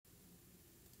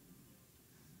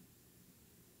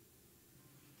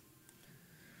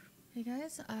Hey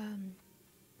guys,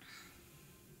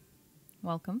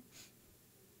 welcome.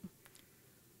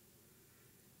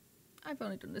 I've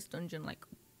only done this dungeon like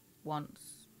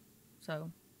once,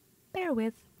 so bear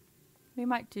with. We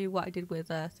might do what I did with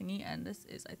Thingy, and this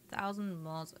is 1,000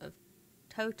 Maws of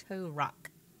Toto-Rak.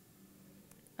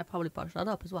 I probably botched that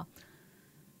up as well.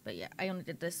 But yeah, I only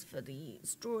did this for the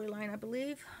storyline, I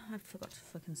believe. I forgot to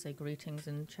fucking say greetings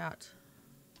in chat.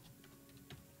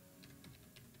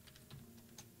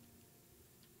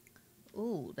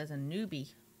 Ooh, there's a newbie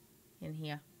in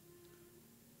here.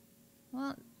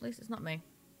 Well, at least it's not me.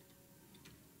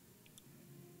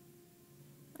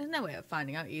 There's no way of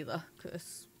finding out either,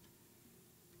 because...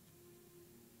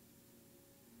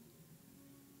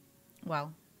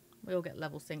 well, we all get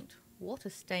level synced. Water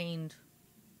stained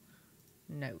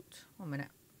note. 1 minute.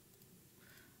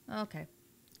 Okay.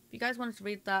 If you guys wanted to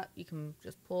read that, you can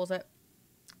just pause it.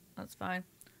 That's fine.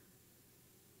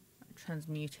 I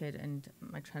transmuted and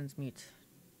my transmute.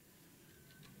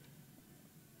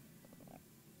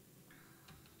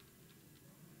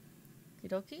 Okie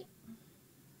dokie.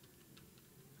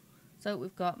 So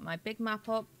we've got my big map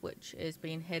up, which is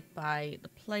being hid by the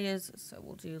players, so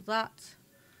we'll do that.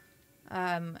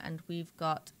 And we've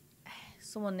got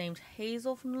someone named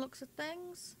Hazel from the looks of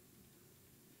things.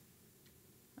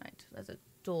 Right, there's a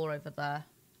door over there.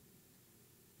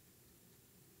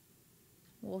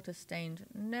 Water stained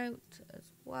note as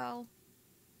well.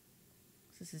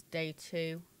 So this is day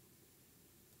 2.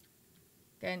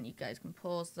 Again, you guys can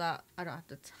pause that. I don't have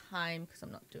the time because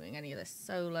I'm not doing any of this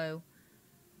solo.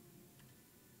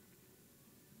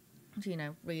 So, you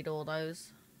know, read all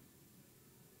those.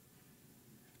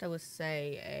 If there was,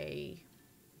 say, a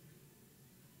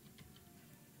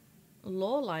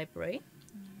lore library,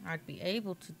 I'd be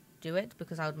able to do it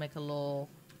because I would make a lore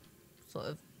sort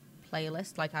of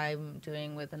playlist like I'm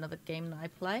doing with another game that I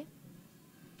play.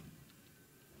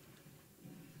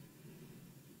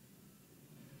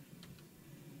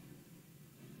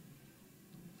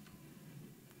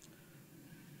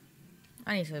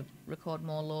 I need to record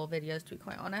more lore videos, to be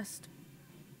quite honest.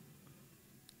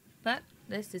 But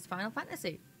this is Final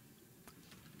Fantasy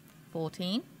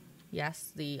 14.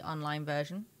 Yes, the online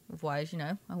version. Otherwise, you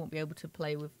know, I won't be able to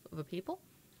play with other people.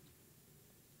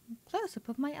 Close up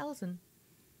of my Elzen.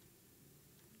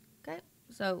 Okay,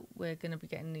 so we're going to be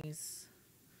getting these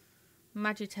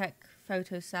Magitech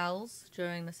photo cells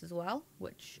during this as well,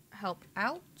 which help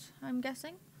out, I'm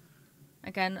guessing.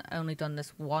 Again, only done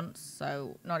this once,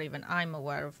 so not even I'm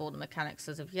aware of all the mechanics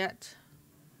as of yet.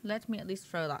 Let me at least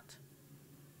throw that.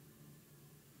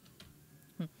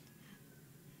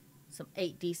 Some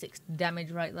 8d6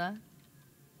 damage right there.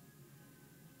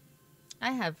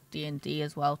 I have D&D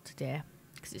as well today,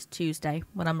 because it's Tuesday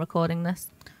when I'm recording this.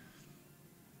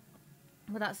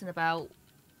 But that's in about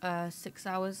 6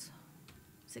 hours.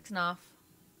 6.5.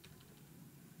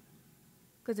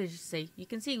 Because as you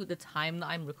can see with the time that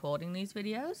I'm recording these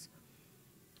videos.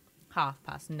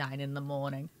 9:30 in the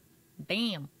morning.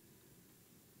 Damn.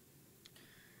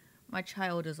 My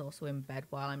child is also in bed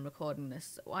while I'm recording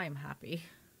this, so I am happy.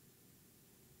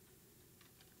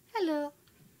 Hello.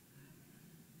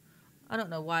 I don't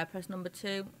know why I pressed number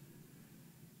 2.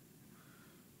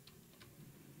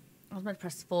 I was meant to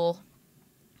press 4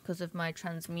 because of my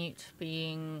transmute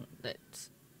being that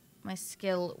my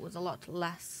skill was a lot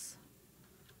less.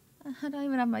 I don't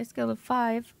even have my skill of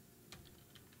 5.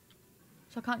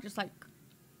 So I can't just like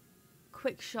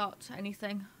quick shot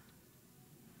anything.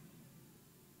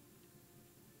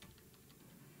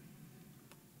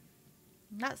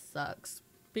 That sucks.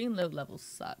 Being low level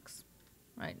sucks.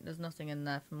 Right, there's nothing in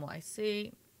there from what I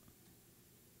see.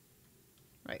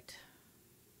 Right.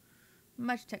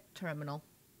 Magitech terminal.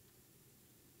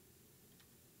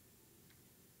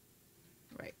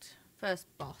 Right. First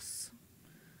boss.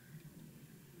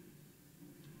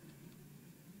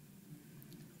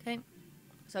 Okay.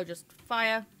 So just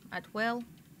fire at will.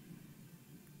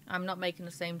 I'm not making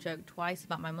the same joke twice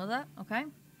about my mother, okay?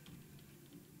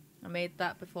 I made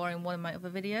that before in one of my other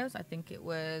videos. I think it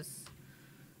was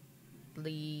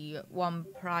the one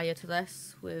prior to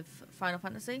this with Final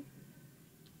Fantasy.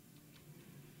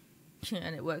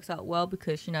 And it works out well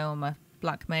because, you know, I'm a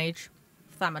black mage,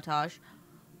 Thaumaturge,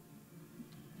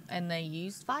 and they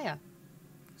use fire.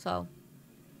 So,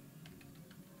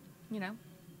 you know.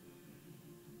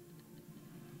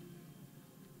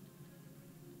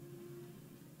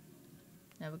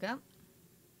 There we go.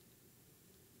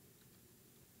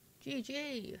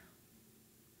 GG.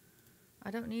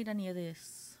 I don't need any of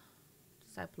this.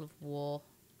 Disciple of War.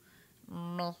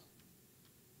 No.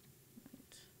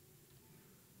 Right.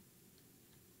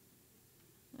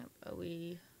 Yep, are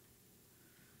we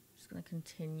going to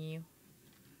continue.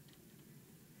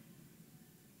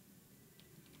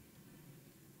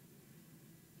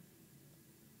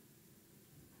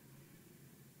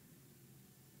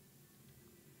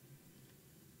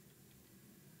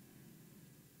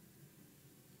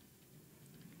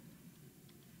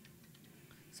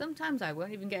 Sometimes I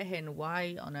won't even get hit.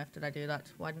 Why on earth did I do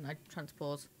that? Why didn't I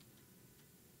transpose?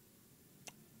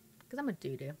 Because I'm a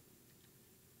doo-doo.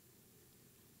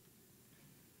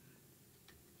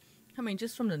 I mean,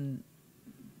 just from the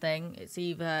thing, it's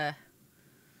either...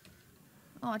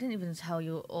 Oh, I didn't even tell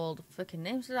you all the freaking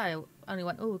names, did I? I only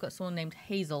went, oh, we've got someone named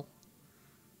Hazel.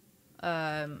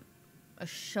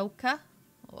 Ashoka,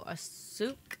 or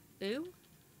Asuku,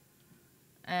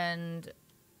 and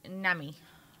Nami.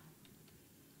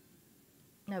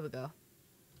 There we go.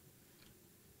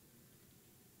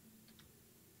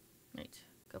 Right,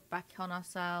 go back on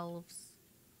ourselves.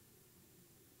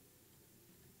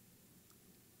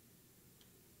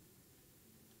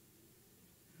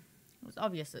 It's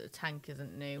obvious that the tank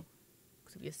isn't new.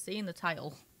 Because if you've seen the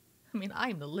title, I mean,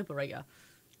 I'm the Liberator.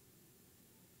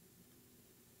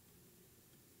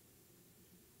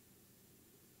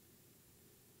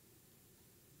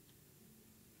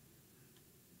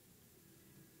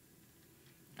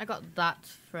 I got that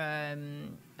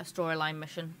from a storyline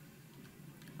mission.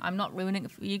 I'm not ruining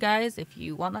it for you guys. If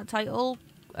you want that title,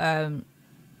 do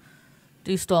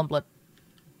Stormblood.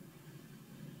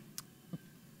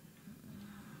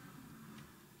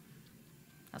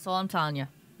 That's all I'm telling you.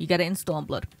 You get it in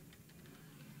Stormblood.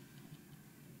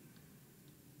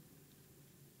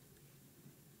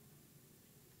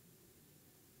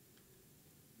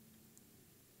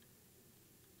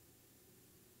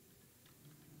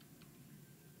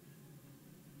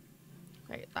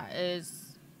 Great, that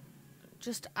is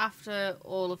just after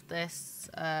all of this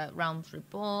Realms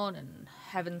Reborn and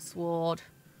Heavensward,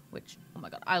 which, oh my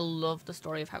god, I love the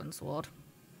story of Heavensward.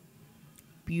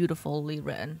 Beautifully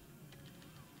written.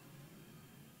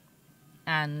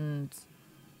 And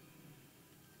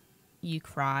you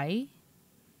cry,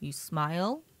 you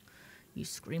smile, you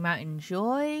scream out in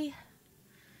joy,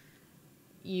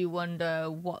 you wonder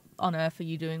what on earth are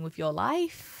you doing with your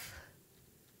life,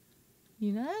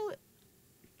 you know,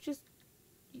 just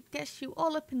it gets you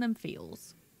all up in them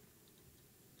feels,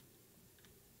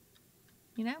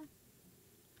 you know.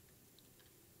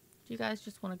 Do you guys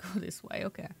just want to go this way?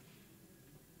 Okay.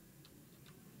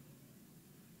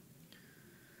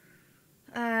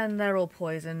 And they're all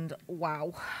poisoned.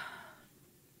 Wow.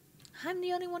 I'm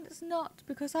the only one that's not,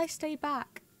 because I stay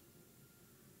back.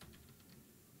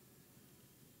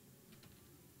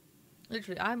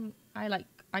 Literally,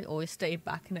 I always stay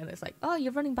back, and then it's like, oh,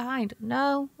 you're running behind.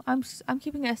 No, I'm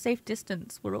keeping at a safe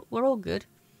distance. We're all good.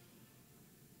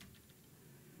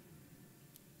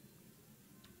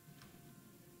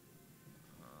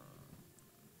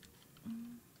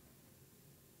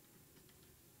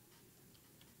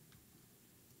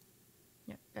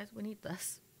 Yeah, guys, we need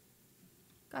this.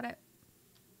 Got it.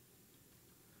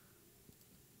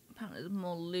 Apparently there's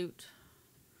more loot.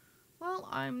 Well,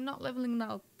 I'm not leveling that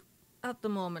up at the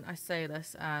moment. I say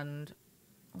this, and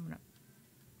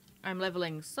I'm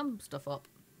leveling some stuff up.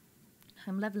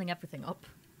 I'm leveling everything up.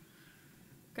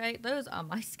 Okay, those are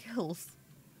my skills.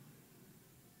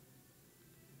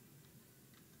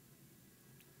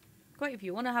 Great, if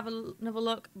you want to have another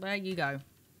look, there you go.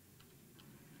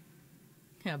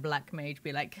 A black mage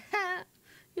be like, ha!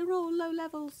 You're all low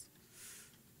levels.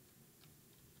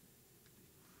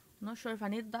 I'm not sure if I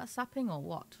needed that sapping or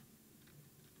what.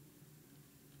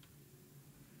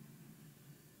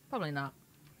 Probably not.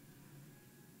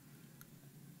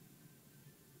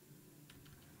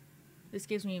 This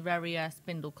gives me very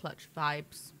Spindle Clutch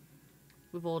vibes.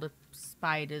 With all the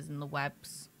spiders and the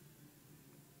webs.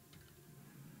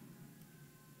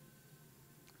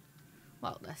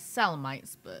 Well, they're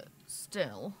Selmites, but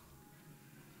still.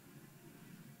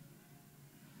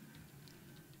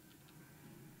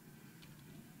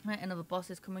 Right, another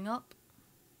boss is coming up.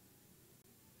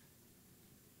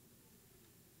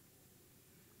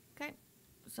 Okay,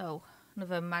 so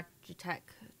another Magitech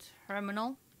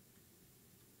terminal.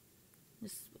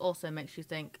 This also makes you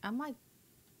think, am I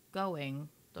going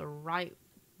the right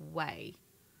way?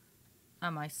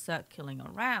 Am I circling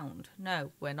around?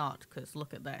 No, we're not, because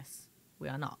look at this. We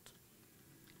are not.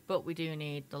 But we do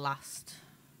need the last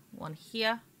one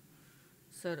here,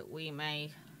 so that we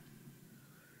may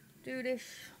do this.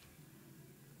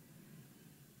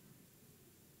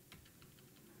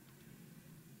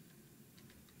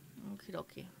 Okie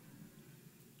dokie.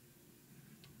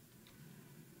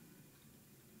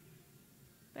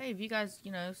 But if you guys,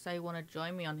 you know, say want to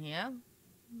join me on here,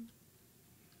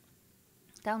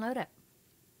 Download it.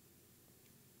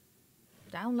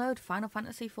 Download Final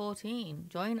Fantasy XIV.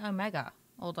 Join Omega.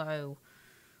 Although,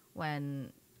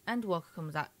 when Endwalker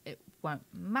comes out, it won't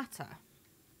matter.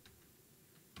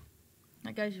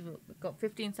 Right, guys, you've got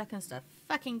 15 seconds to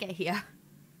fucking get here.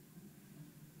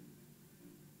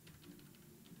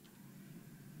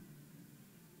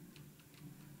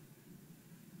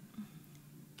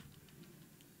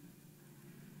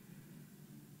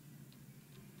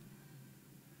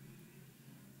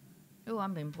 Oh,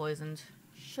 I'm being poisoned.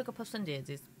 Sugar puffs and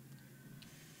daisies.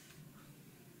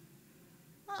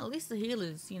 Well, at least the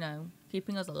healer's, you know,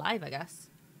 keeping us alive, I guess.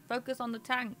 Focus on the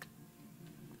tank.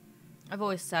 I've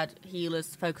always said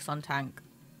healers focus on tank.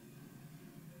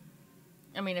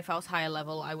 I mean, if I was higher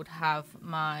level, I would have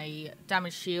my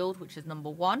damage shield, which is number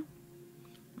 1.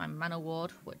 My mana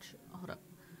ward, which, hold up,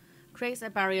 creates a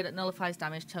barrier that nullifies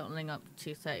damage totaling up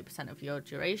to 30% of your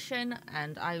duration.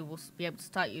 And I will be able to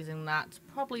start using that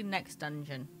probably next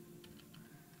dungeon.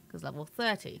 Because level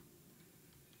 30.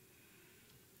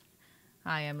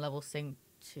 I am level synced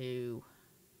to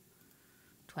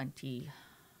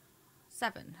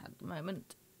 27 at the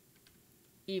moment.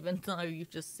 Even though you've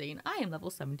just seen I am level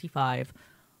 75.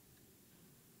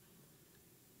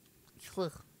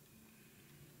 Ugh.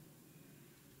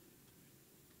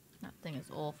 That thing is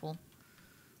awful.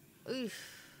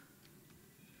 Oof.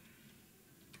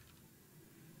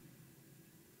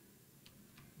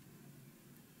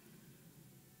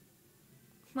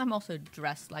 I'm also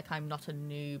dressed like I'm not a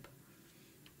noob.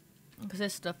 Because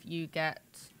there's stuff you get,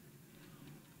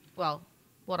 well,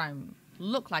 what I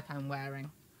look like I'm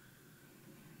wearing,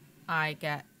 I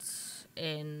get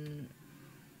in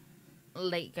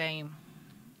late game.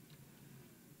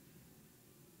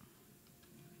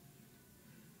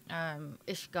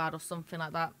 Ishgard or something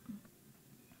like that.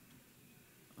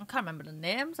 I can't remember the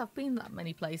names. I've been that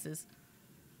many places.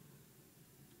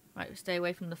 Right, stay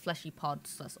away from the fleshy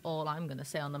pods. That's all I'm going to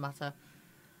say on the matter.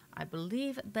 I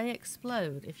believe they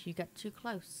explode if you get too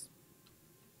close.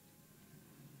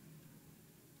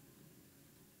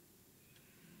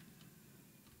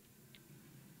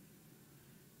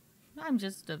 I'm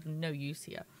just of no use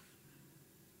here.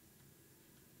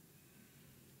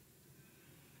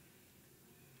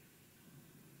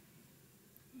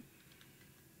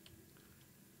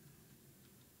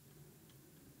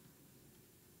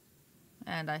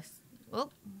 And oh.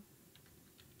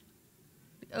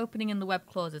 The opening in the web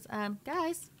closes.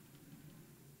 Guys.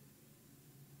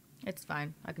 It's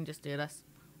fine. I can just do this.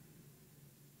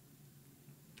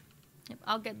 Yep,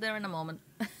 I'll get there in a moment.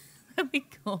 Let me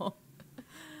go.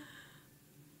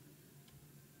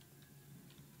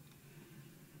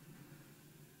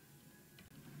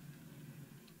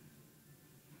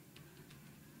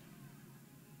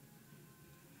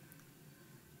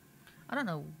 I don't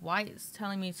know why it's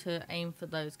telling me to aim for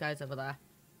those guys over there.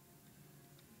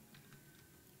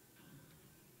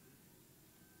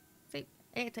 See,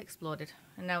 it exploded,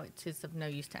 and now it is of no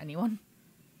use to anyone.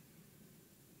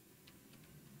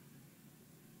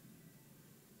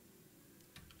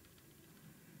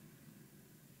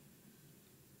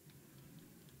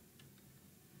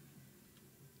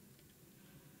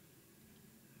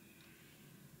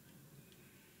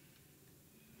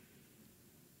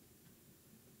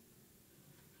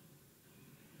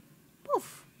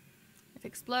 Poof! It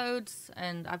explodes,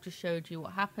 and I've just showed you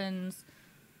what happens.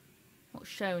 Not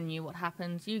shown you what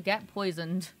happens. You get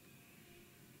poisoned.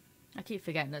 I keep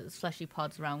forgetting that there's fleshy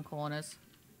pods around corners.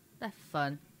 They're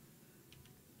fun.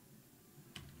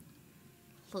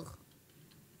 Ugh.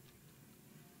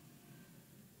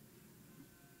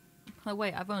 Oh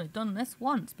wait, I've only done this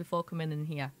once before coming in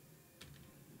here.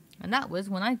 And that was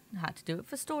when I had to do it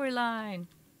for storyline.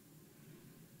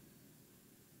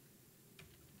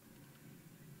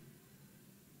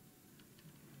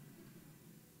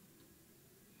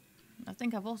 I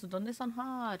think I've also done this on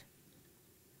hard.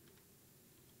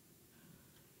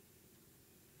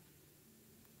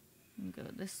 Go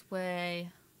this way.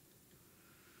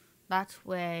 That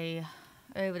way.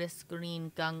 Over this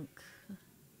green gunk.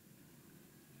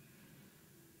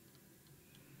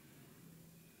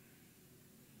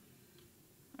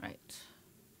 Right.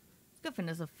 It's a good thing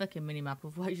there's a fucking minimap,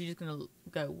 otherwise you're just gonna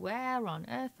go, where on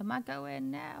earth am I going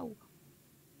now?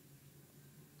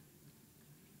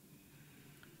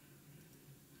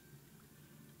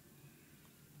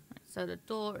 Right, so the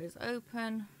door is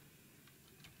open.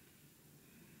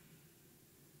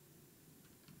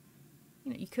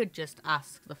 You know, you could just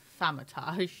ask the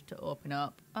Famatage to open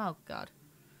up. Oh god.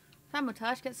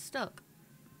 Famatage gets stuck.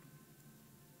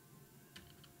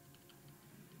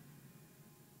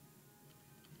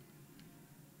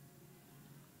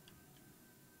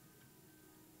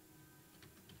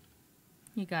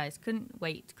 You guys couldn't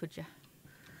wait, could you?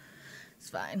 It's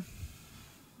fine.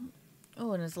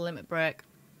 Oh, and there's a limit break.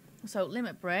 So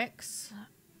limit breaks,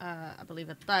 I believe,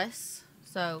 are this.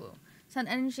 So send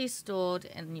energy stored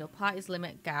in your party's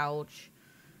limit gauge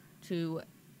to...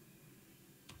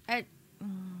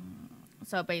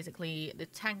 So basically, the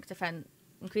tank defense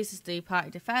increases the party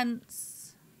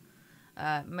defense.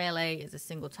 Melee is a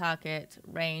single target.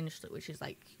 Ranged, which is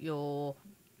like your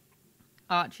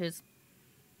archers.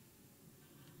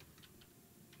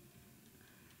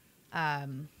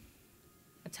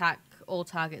 Attack all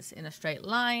targets in a straight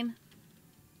line.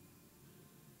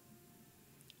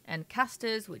 And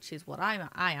casters, which is what I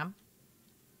am.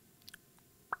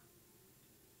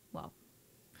 Well,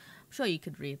 I'm sure you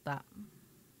could read that.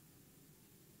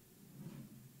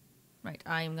 Right,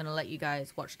 I am going to let you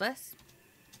guys watch this.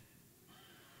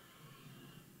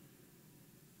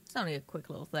 It's only a quick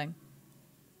little thing.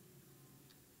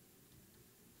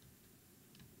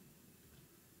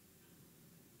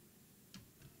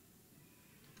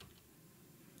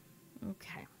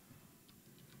 Okay.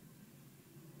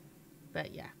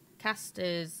 But yeah,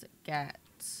 casters get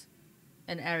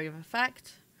an area of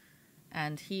effect,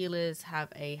 and healers have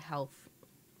a health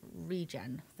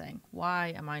regen thing.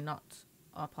 Why am I not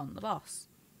up on the boss?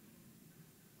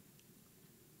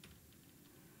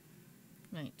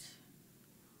 Right.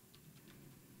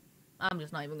 I'm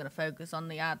just not even going to focus on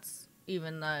the ads,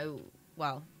 even though,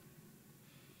 well,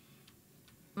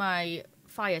 my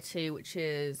fire 2, which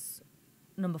is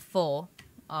number 4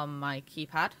 on my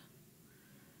keypad,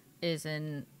 is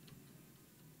an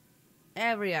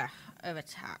area of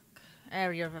attack,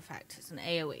 area of effect. It's an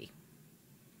AoE.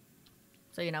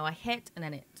 So, you know, I hit and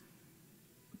then it,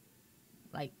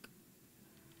 like,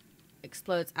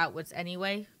 explodes outwards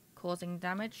anyway, causing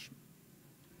damage.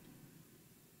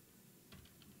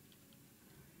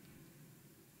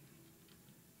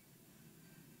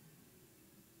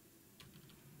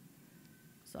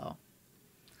 So,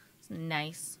 it's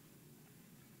nice.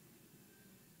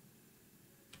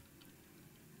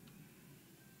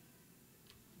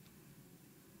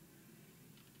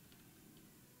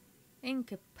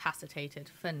 Incapacitated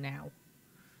for now.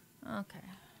 Okay.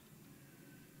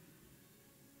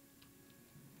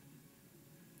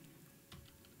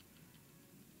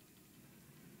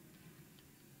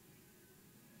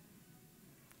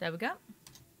 There we go.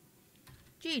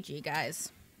 GG,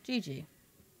 guys. GG.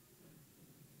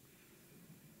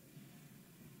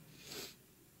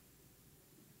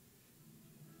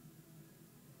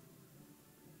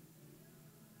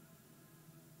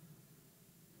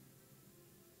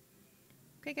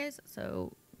 Okay, guys,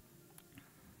 so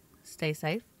stay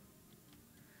safe,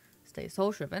 stay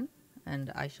soul-driven,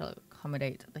 and I shall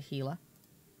accommodate the healer.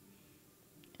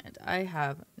 And I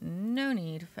have no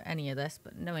need for any of this,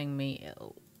 but knowing me,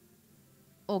 it'll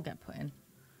all get put in.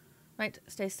 Right,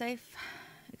 stay safe,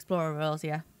 Explorer Rose,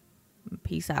 yeah.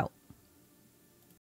 Peace out.